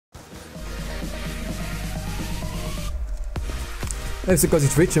Hey, so guys,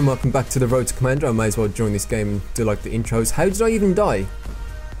 it's Rich and welcome back to the Road to Commander. I may as well join this game and do like the intros. How did I even die?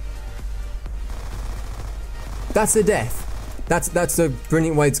 That's a death. That's a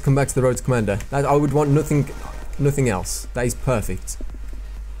brilliant way to come back to the Road to Commander. I would want nothing else. That is perfect.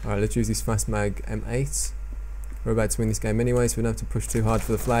 Alright, let's use this fast mag M8. We're about to win this game anyway, so we don't have to push too hard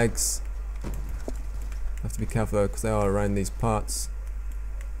for the flags. Have to be careful though, because they are around these parts.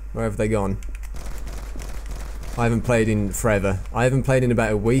 Where have they gone? I haven't played in forever. I haven't played in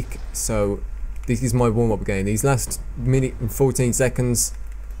about a week, so this is my warm-up game. These last minute and 14 seconds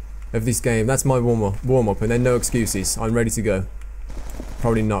of this game, that's my warm-up, and then no excuses. I'm ready to go.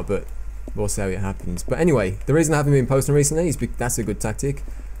 Probably not, but we'll see how it happens. But anyway, the reason I haven't been posting recently is that's a good tactic.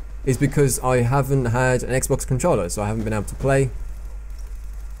 Is because I haven't had an Xbox controller, so I haven't been able to play.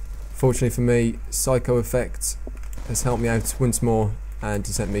 Fortunately for me, Psycho Effect has helped me out once more and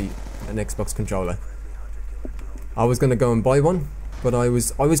to send me an Xbox controller. I was going to go and buy one, but I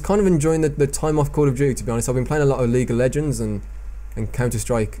was kind of enjoying the time off Call of Duty, to be honest. I've been playing a lot of League of Legends and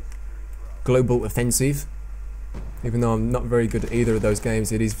Counter-Strike Global Offensive. Even though I'm not very good at either of those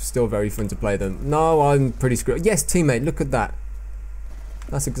games, it is still very fun to play them. No, I'm pretty screwed. Yes, teammate, look at that.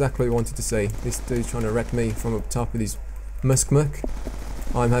 That's exactly what I wanted to see. This dude's trying to wreck me from up top with his musk.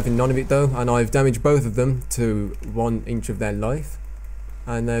 I'm having none of it though, and I've damaged both of them to 1 inch of their life.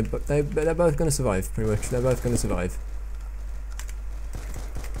 And they're both going to survive, pretty much. They're both going to survive.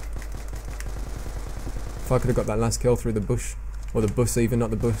 If I could have got that last kill through the bush, or the bus even, not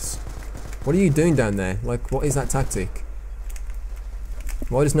the bus. What are you doing down there? Like, what is that tactic?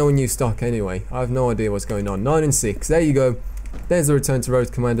 Why does no one use stock anyway? I have no idea what's going on. 9 and 6, there you go. There's the return to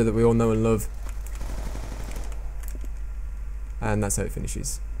Road Commander that we all know and love. And that's how it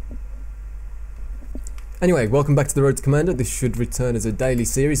finishes. Anyway, welcome back to the Road to Commander. This should return as a daily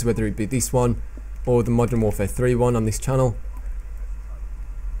series, whether it be this one or the Modern Warfare 3 one on this channel.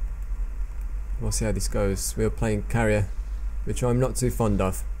 We'll see how this goes. We're playing Carrier, which I'm not too fond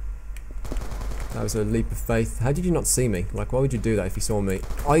of. That was a leap of faith. How did you not see me? Like, why would you do that if you saw me?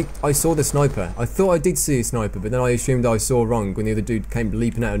 I saw the sniper. I thought I did see a sniper, but then I assumed I saw wrong when the other dude came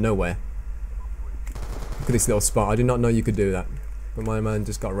leaping out of nowhere. Look at this little spot. I did not know you could do that. But my man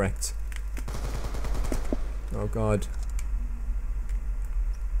just got wrecked. Oh god.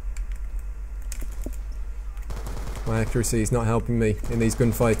 My accuracy is not helping me in these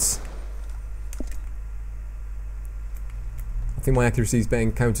gunfights. I think my accuracy is better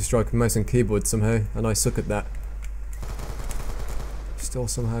in Counter-Strike with mouse and keyboard somehow, and I suck at that. Still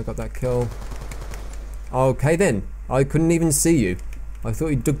somehow got that kill. Okay then, I couldn't even see you. I thought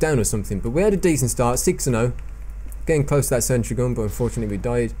you dug down or something, but we had a decent start, 6-0. Getting close to that sentry gun, but unfortunately we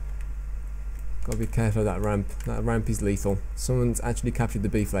died. Gotta be careful of that ramp. That ramp is lethal. Someone's actually captured the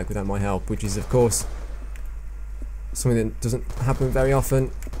B flag without my help, which is of course something that doesn't happen very often.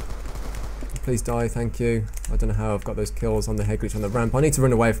 Please die, thank you. I don't know how I've got those kills on the head glitch on the ramp. I need to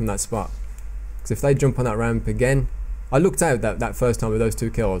run away from that spot, because if they jump on that ramp again, I looked out that first time with those 2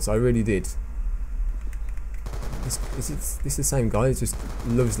 kills. I really did. Is this the same guy who just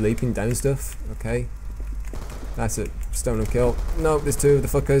loves leaping down stuff? Okay. That's it. Stolen kill. No, there's 2 of the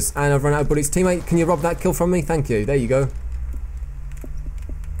fuckers. And I've run out of bullets. Teammate, can you rob that kill from me? Thank you. There you go.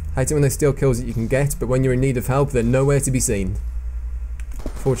 Hate it when they steal kills that you can get, but when you're in need of help, they're nowhere to be seen.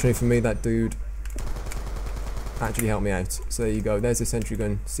 Fortunately for me, that dude actually helped me out. So there you go. There's a sentry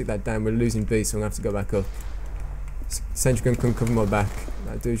gun. Stick that down. We're losing B, so I'm going to have to go back up. Sentry gun couldn't cover my back.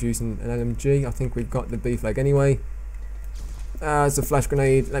 That dude's using an LMG. I think we've got the B flag anyway. It's a flash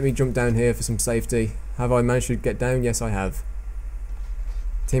grenade. Let me jump down here for some safety. Have I managed to get down? Yes, I have.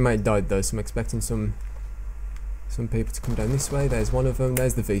 Teammate died though, so I'm expecting some people to come down this way. There's one of them.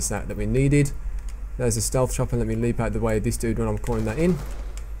 There's the VSAT that we needed. There's a stealth chopper. Let me leap out of the way of this dude when I'm calling that in.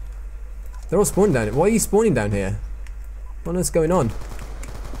 They're all spawning down here. Why are you spawning down here? What is going on?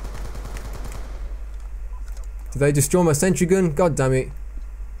 Did they destroy my sentry gun? God damn it.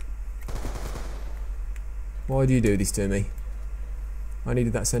 Why do you do this to me? I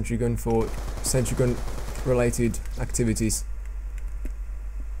needed that sentry gun for sentry gun related activities,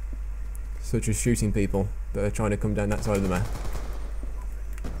 such as shooting people that are trying to come down that side of the map.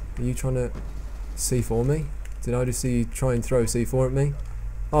 Are you trying to C4 me? Did I just see you try and throw C4 at me?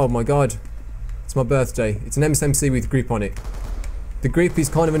 Oh my god. It's my birthday. It's an MSMC with grip on it. The grip is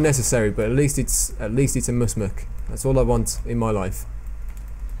kind of unnecessary, but at least it's a musmuck. That's all I want in my life.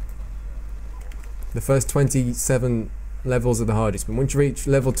 The first 27 levels are the hardest, but once you reach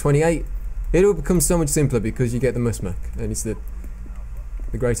level 28, it'll become so much simpler because you get the musmuck, and it's the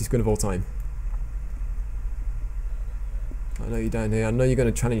greatest gun of all time. I know you're down here. I know you're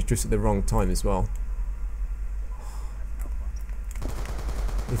going to challenge just at the wrong time as well.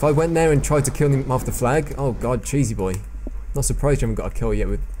 If I went there and tried to kill him off the flag, oh god, cheesy boy. Not surprised you haven't got a kill yet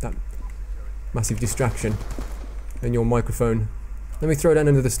with that massive distraction in your microphone. Let me throw down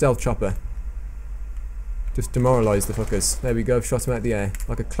another stealth chopper. Just demoralise the fuckers. There we go, shot him out of the air.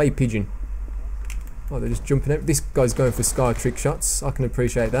 Like a clay pigeon. Oh, they're just jumping out. This guy's going for scar trick shots. I can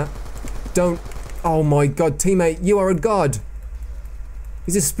appreciate that. Don't... Oh my god, teammate, you are a god!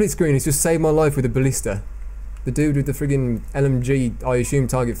 He's a split screen, he's just saved my life with a ballista. The dude with the friggin' LMG, I assume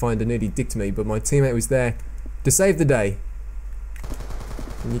target finder, nearly dicked me, but my teammate was there to save the day.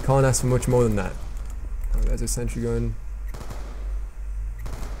 And you can't ask for much more than that. Oh, there's a sentry gun.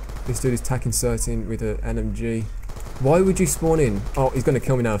 This dude is tack inserting with an LMG. Why would you spawn in? Oh, he's going to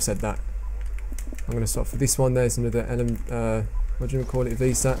kill me now, I've said that. I'm going to stop for this one. There's another what do you call it?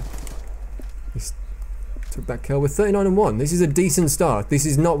 VSAT. He took that kill with 39 and 1. This is a decent start. This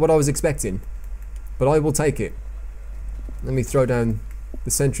is not what I was expecting. But I will take it. Let me throw down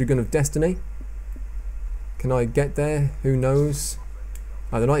the sentry gun of destiny. Can I get there? Who knows?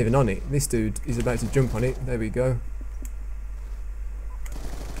 Oh, they're not even on it. This dude is about to jump on it. There we go.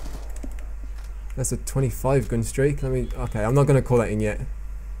 That's a 25 gun streak. Okay, I'm not going to call that in yet.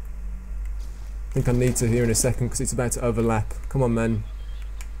 I think I need to here in a second because it's about to overlap. Come on, man.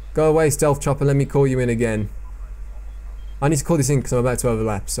 Go away, stealth chopper. Let me call you in again. I need to call this in because I'm about to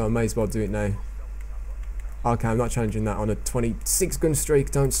overlap, so I may as well do it now. Okay, I'm not challenging that on a 26 gun streak.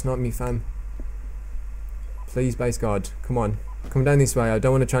 Don't snipe me, fam. Please, base guard. Come on. Come down this way. I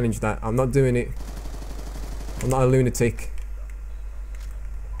don't want to challenge that. I'm not doing it. I'm not a lunatic.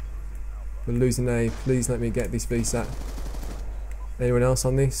 We're losing A. Please let me get this VSAT. Anyone else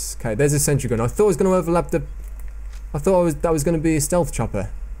on this? Okay, there's a sentry gun. I thought I was going to overlap the... I thought that was going to be a stealth chopper.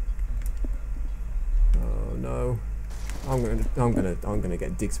 Oh no. I'm gonna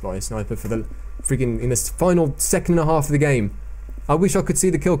get dicked by a sniper for the freaking in the final second and a half of the game. I wish I could see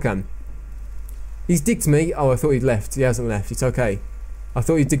the kill cam. He's dicked me. Oh, I thought he'd left. He hasn't left. It's okay. I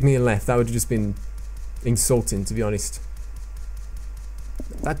thought he'd dicked me and left. That would have just been insulting, to be honest.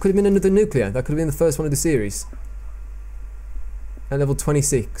 That could have been another nuclear. That could have been the first one of the series. At level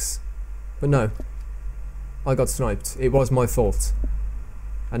 26. But no. I got sniped. It was my fault.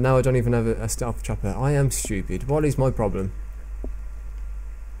 And now I don't even have a stealth chopper. I am stupid. What is my problem?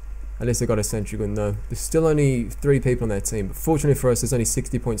 At least I got a sentry gun though. There's still only 3 people on their team. But fortunately for us, there's only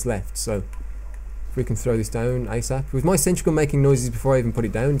 60 points left. So, if we can throw this down ASAP. With my sentry gun making noises before I even put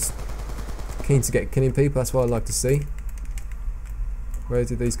it down, it's keen to get killing people. That's what I like to see. Where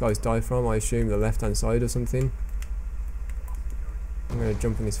did these guys die from? I assume the left hand side or something. I'm going to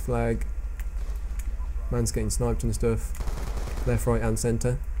jump on this flag. Man's getting sniped and stuff. Left, right and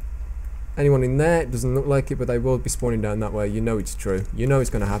centre. Anyone in there? It doesn't look like it, but they will be spawning down that way. You know it's true. You know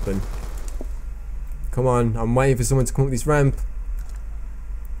it's going to happen. Come on, I'm waiting for someone to come up this ramp.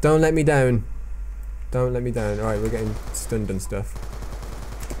 Don't let me down. Don't let me down. Alright, we're getting stunned and stuff.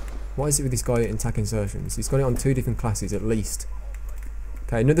 What is it with this guy in attack insertions? He's got it on 2 different classes at least.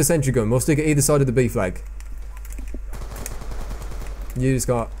 Okay, another sentry gun. We'll stick at either side of the B flag. You just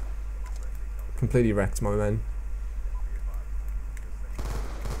got completely wrecked, my man.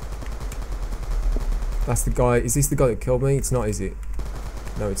 That's the guy. Is this the guy that killed me? It's not, is it?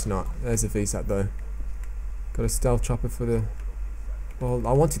 No, it's not. There's a VSAT though. Got a stealth chopper for the... Well,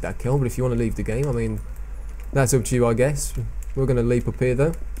 I wanted that kill, but if you want to leave the game, I mean, that's up to you, I guess. We're going to leap up here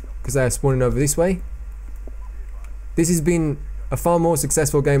though, because they are spawning over this way. This has been a far more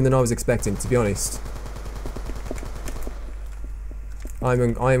successful game than I was expecting, to be honest. I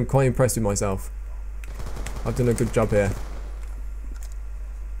am quite impressed with myself. I've done a good job here.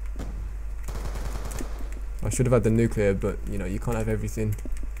 I should have had the nuclear, but you know, you can't have everything.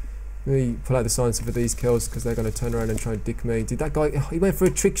 Let me pull out the silencer for these kills because they're going to turn around and try and dick me. Did that guy... Oh, he went for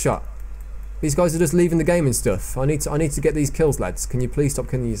a trick shot. These guys are just leaving the game and stuff. I need to get these kills, lads. Can you please stop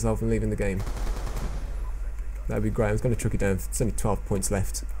killing yourself and leaving the game? That'd be great. I was going to chuck it down. There's only 12 points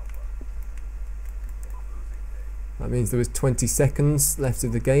left. That means there was 20 seconds left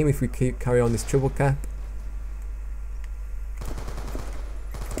of the game if we carry on this triple cap.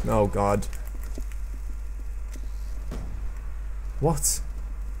 Oh god. What?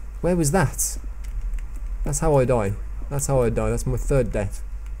 Where was that? That's how I die. That's how I die. That's my 3rd death.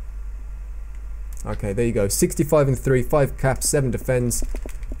 Okay, there you go. 65 and 3, 5 caps, 7 defends.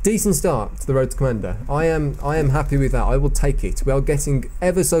 Decent start to the road to Commander. I am happy with that. I will take it. We are getting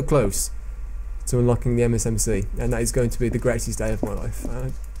ever so close to unlocking the MSMC, and that is going to be the greatest day of my life.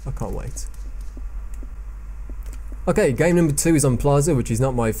 I can't wait. Okay, game number 2 is on Plaza, which is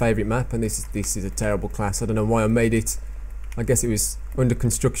not my favourite map, and this is a terrible class. I don't know why I made it. I guess it was under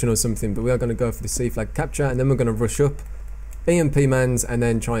construction or something, but we are going to go for the C flag capture, and then we're going to rush up EMP mans and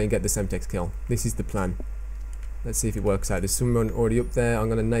then try and get the Semtex kill. This is the plan. Let's see if it works out. There's someone already up there. I'm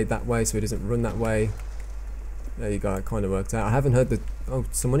going to nade that way so he doesn't run that way. There you go, it kind of worked out. I haven't heard the... Oh,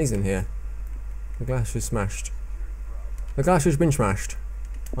 someone is in here. The glass is smashed. The glass has been smashed.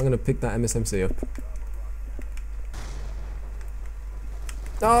 I'm going to pick that MSMC up.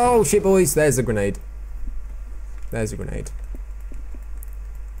 Oh, shit, boys. There's a grenade. There's a grenade.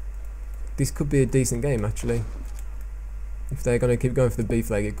 This could be a decent game, actually. If they're going to keep going for the B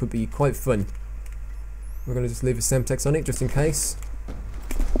flag, it could be quite fun. We're going to just leave a Semtex on it, just in case.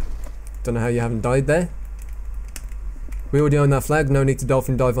 Don't know how you haven't died there. We already own that flag, no need to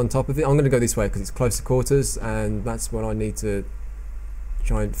dolphin dive on top of it. I'm going to go this way because it's closer quarters, and that's what I need to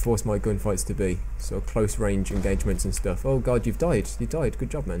try and force my gunfights to be. So close range engagements and stuff. Oh god, you've died. You died.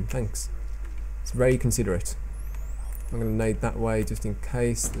 Good job, man. Thanks. It's very considerate. I'm going to nade that way just in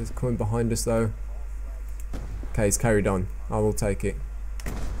case. There's coming behind us though. Okay, it's carried on. I will take it.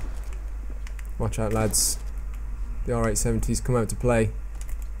 Watch out, lads. The R870's come out to play.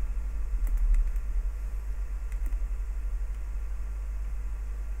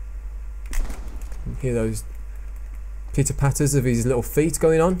 Hear those pitter patters of his little feet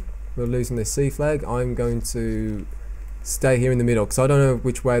going on. We're losing this C flag. I'm going to stay here in the middle because I don't know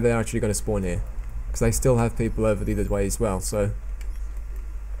which way they're actually going to spawn here, because they still have people over the other way as well. So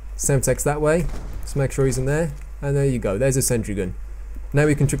Semtex that way. Just make sure he's in there, and there you go. There's a sentry gun. Now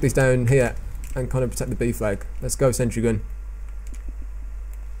we can trick this down here and kind of protect the B flag. Let's go, sentry gun.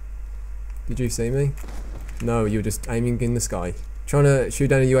 Did you see me? No, you were just aiming in the sky. Trying to shoot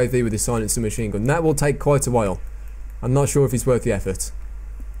down a UAV with a silenced machine gun. That will take quite a while. I'm not sure if it's worth the effort.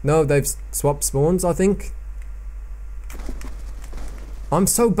 No, they've swapped spawns, I think. I'm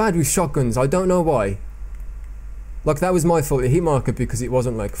so bad with shotguns, I don't know why. Like, that was my fault. The hit marker because it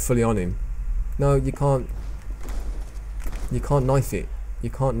wasn't like fully on him. No, you can't. You can't knife it.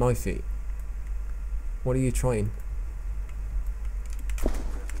 You can't knife it. What are you trying?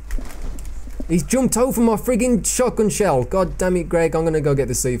 He's jumped over my friggin' shotgun shell. God damn it, Greg. I'm gonna go get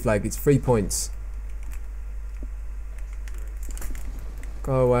the C flag. It's 3 points.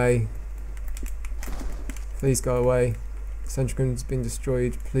 Go away. Please go away. Sentry gun's been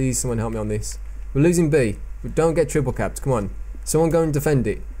destroyed. Please, someone help me on this. We're losing B. We don't get triple capped. Come on. Someone go and defend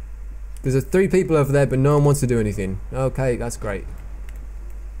it. There's 3 people over there, but no one wants to do anything. Okay, that's great.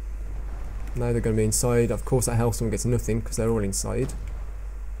 Now they're going to be inside. Of course, that Hellstorm gets nothing because they're all inside.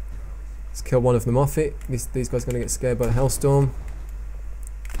 Let's kill one of them off it. These guys are going to get scared by the Hellstorm.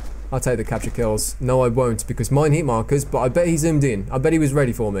 I'll take the capture kills. No, I won't, because mine hit markers, but I bet he zoomed in. I bet he was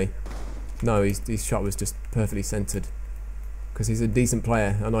ready for me. No, his shot was just perfectly centered. Because he's a decent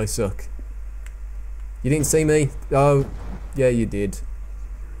player, and I suck. You didn't see me? Oh, yeah, you did.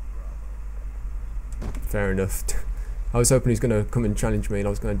 Fair enough. I was hoping he was going to come and challenge me, and I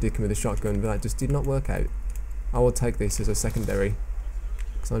was going to dick him with a shotgun, but that just did not work out. I will take this as a secondary.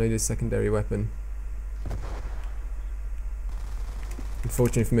 Because I need a secondary weapon.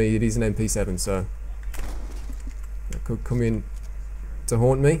 Unfortunately for me, it is an MP7, so that could come in to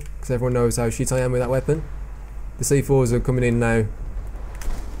haunt me, because everyone knows how shit I am with that weapon. The C4s are coming in now.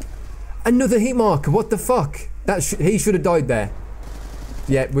 Another hit marker, what the fuck? He should have died there.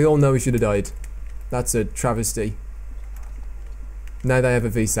 Yeah, we all know he should have died. That's a travesty. Now they have a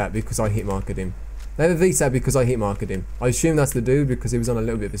VSAT because I hit marked him. They have a VSAT because I hit marked him. I assume that's the dude because he was on a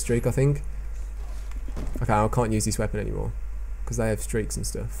little bit of a streak, I think. Okay, I can't use this weapon anymore because they have streaks and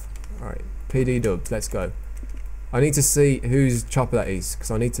stuff. Alright, PD dubs, let's go. I need to see whose chopper that is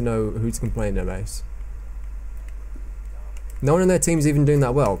because I need to know who to complain about. No one on their team's even doing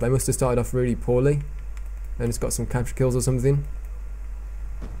that well. They must have started off really poorly and it's got some capture kills or something.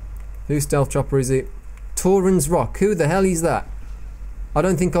 Whose stealth chopper is it? Torrens Rock. Who the hell is that? I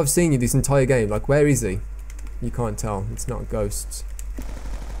don't think I've seen you this entire game. Like, where is he? You can't tell. It's not ghosts.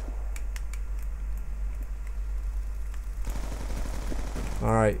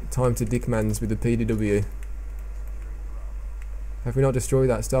 Alright, time to dickmans with the PDW. Have we not destroyed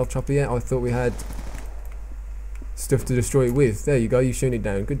that stealth chopper yet? I thought we had stuff to destroy it with. There you go, you shooting it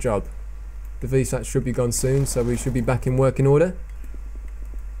down. Good job. The VSAT should be gone soon, so we should be back in working order.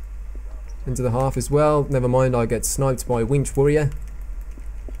 Into the half as well. Never mind, I get sniped by Winch Warrior.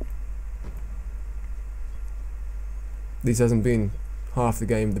 This hasn't been half the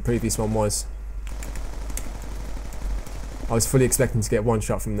game the previous one was. I was fully expecting to get one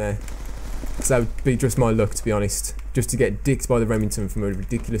shot from there. Because that would be just my luck, to be honest. Just to get dicked by the Remington from a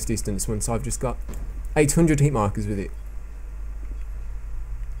ridiculous distance once I've just got 800 hit markers with it.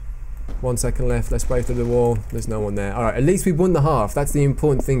 1 second left, let's break through the wall. There's no one there. Alright, at least we won the half. That's the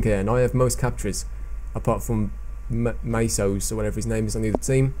important thing here, and I have most captures. Apart from Mesos or whatever his name is on the other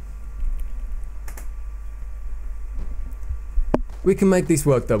team. We can make this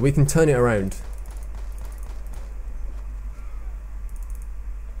work though, we can turn it around.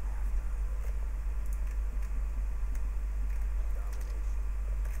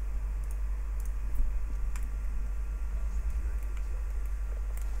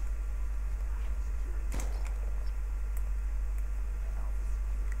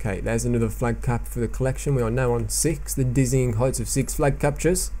 Okay, there's another flag cap for the collection. We are now on 6, the dizzying heights of 6 flag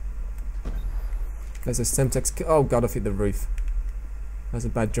captures. There's a Semtex. Oh god, I've hit the roof. That's a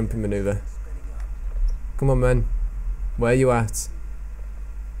bad jumping maneuver. Come on, man. Where you at?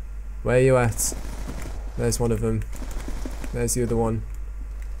 Where you at? There's one of them. There's the other one.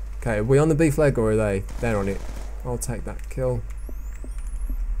 Okay, are we on the B flag or are they? They're on it. I'll take that kill.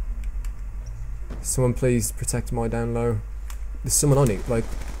 Someone please protect my down low. There's someone on it, like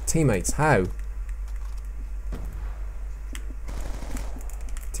teammates. How?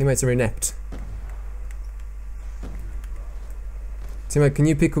 Teammates are inept. Teammate, can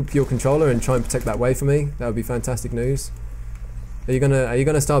you pick up your controller and try and protect that way for me? That would be fantastic news. Are you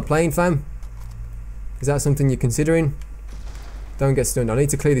gonna start playing, fam? Is that something you're considering? Don't get stunned. I need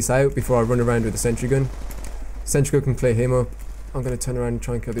to clear this out before I run around with the sentry gun. Sentry gun can clear him up. I'm gonna turn around and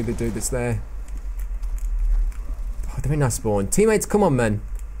try and kill the other dude that's there. Oh, they're in our spawn. Teammates, come on, man.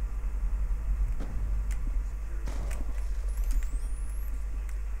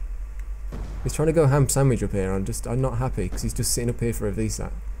 He's trying to go ham sandwich up here. I'm not happy because he's just sitting up here for a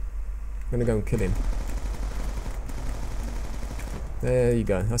VSAT. I'm gonna go and kill him. There you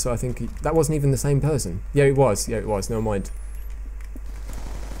go. That's what I think. That wasn't even the same person. Yeah, it was. Yeah, it was. Never mind.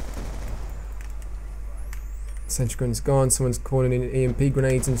 Sentry gun's gone. Someone's calling in EMP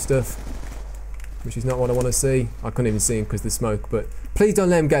grenades and stuff, which is not what I want to see. I couldn't even see him because of the smoke. But please don't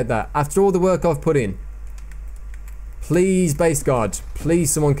let him get that. After all the work I've put in. Please, base guard.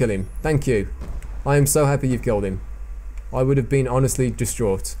 Please, someone kill him. Thank you. I am so happy you've killed him. I would have been honestly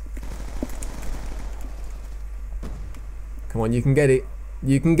distraught. Come on, you can get it.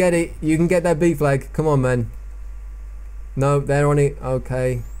 You can get it. You can get that B flag. Come on, man. No, they're on it.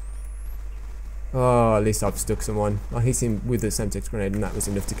 Okay. Oh, at least I've stuck someone. I hit him with the Semtex grenade and that was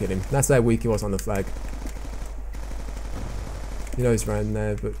enough to kill him. That's how weak he was on the flag. You know he's around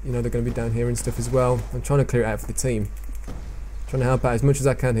there, but you know they're going to be down here and stuff as well. I'm trying to clear it out for the team. Trying to help out as much as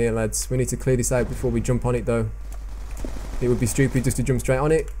I can here, lads. We need to clear this out before we jump on it, though. It would be stupid just to jump straight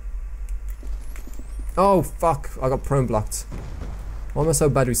on it. Oh, fuck. I got prone blocked. Why am I so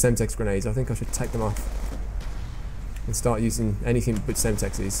bad with Semtex grenades? I think I should take them off and start using anything but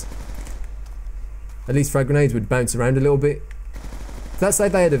Semtexes. At least frag grenades would bounce around a little bit. Did that say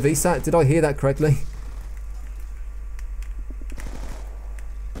they had a VSAT? Did I hear that correctly?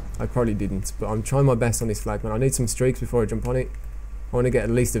 I probably didn't, but I'm trying my best on this flag, man. I need some streaks before I jump on it. I want to get at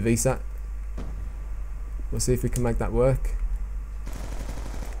least a VSAT. We'll see if we can make that work.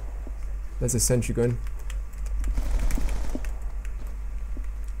 There's a sentry gun.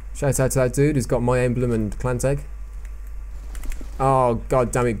 Shout out to that dude who's got my emblem and clan tag. Oh,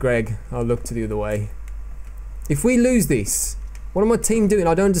 god damn it, Greg. I'll look to the other way. If we lose this, what are my team doing?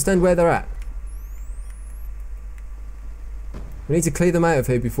 I don't understand where they're at. We need to clear them out of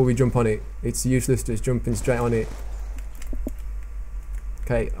here before we jump on it. It's useless just jumping straight on it.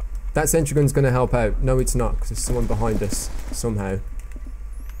 Okay, that sentry gun's going to help out. No, it's not, because there's someone behind us, somehow.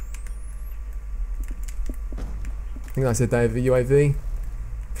 I think that's a day of the UAV.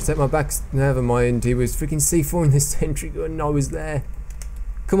 Protect my back. Never mind, he was freaking C4 in this sentry gun. I was there.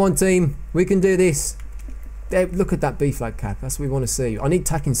 Come on, team. We can do this. There, look at that B flag cap. That's what we want to see. I need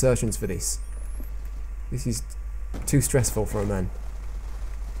tack insertions for this. This is too stressful for a man.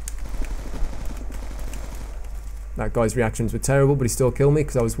 That guy's reactions were terrible, but he still killed me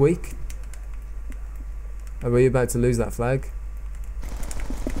because I was weak. Are we about to lose that flag?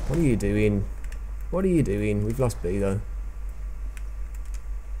 What are you doing? What are you doing? We've lost B though.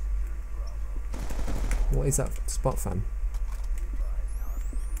 What is that spot, fam?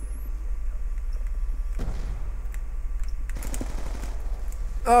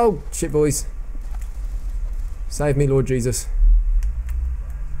 Oh, shit, boys. Save me, Lord Jesus.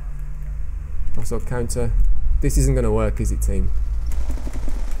 Also counter. This isn't going to work, is it, team?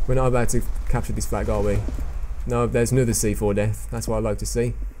 We're not about to capture this flag, are we? No, there's another C4 death. That's what I'd like to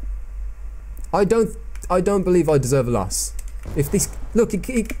see. I don't believe I deserve a loss. If this... Look,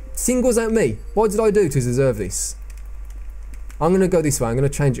 it singles out me. What did I do to deserve this? I'm going to go this way. I'm going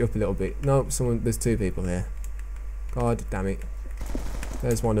to change it up a little bit. No, there's two people here. God damn it.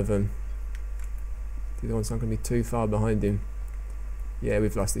 There's one of them. The other one's not going to be too far behind him. Yeah,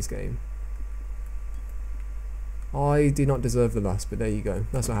 we've lost this game. I did not deserve the loss, but there you go.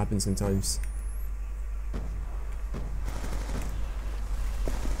 That's what happens sometimes.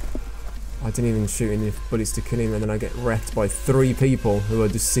 I didn't even shoot enough bullets to kill him, and then I get wrecked by 3 people who are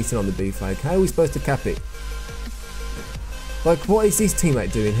just sitting on the B flag. How are we supposed to cap it? Like, what is this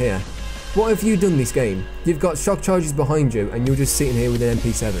teammate doing here? What have you done this game? You've got shock charges behind you, and you're just sitting here with an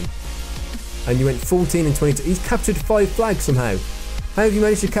MP7. And you went 14 and 22. He's captured 5 flags somehow. How have you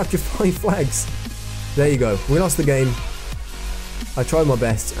managed to capture 5 flags? There you go. We lost the game. I tried my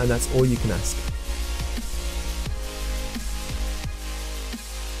best, and that's all you can ask.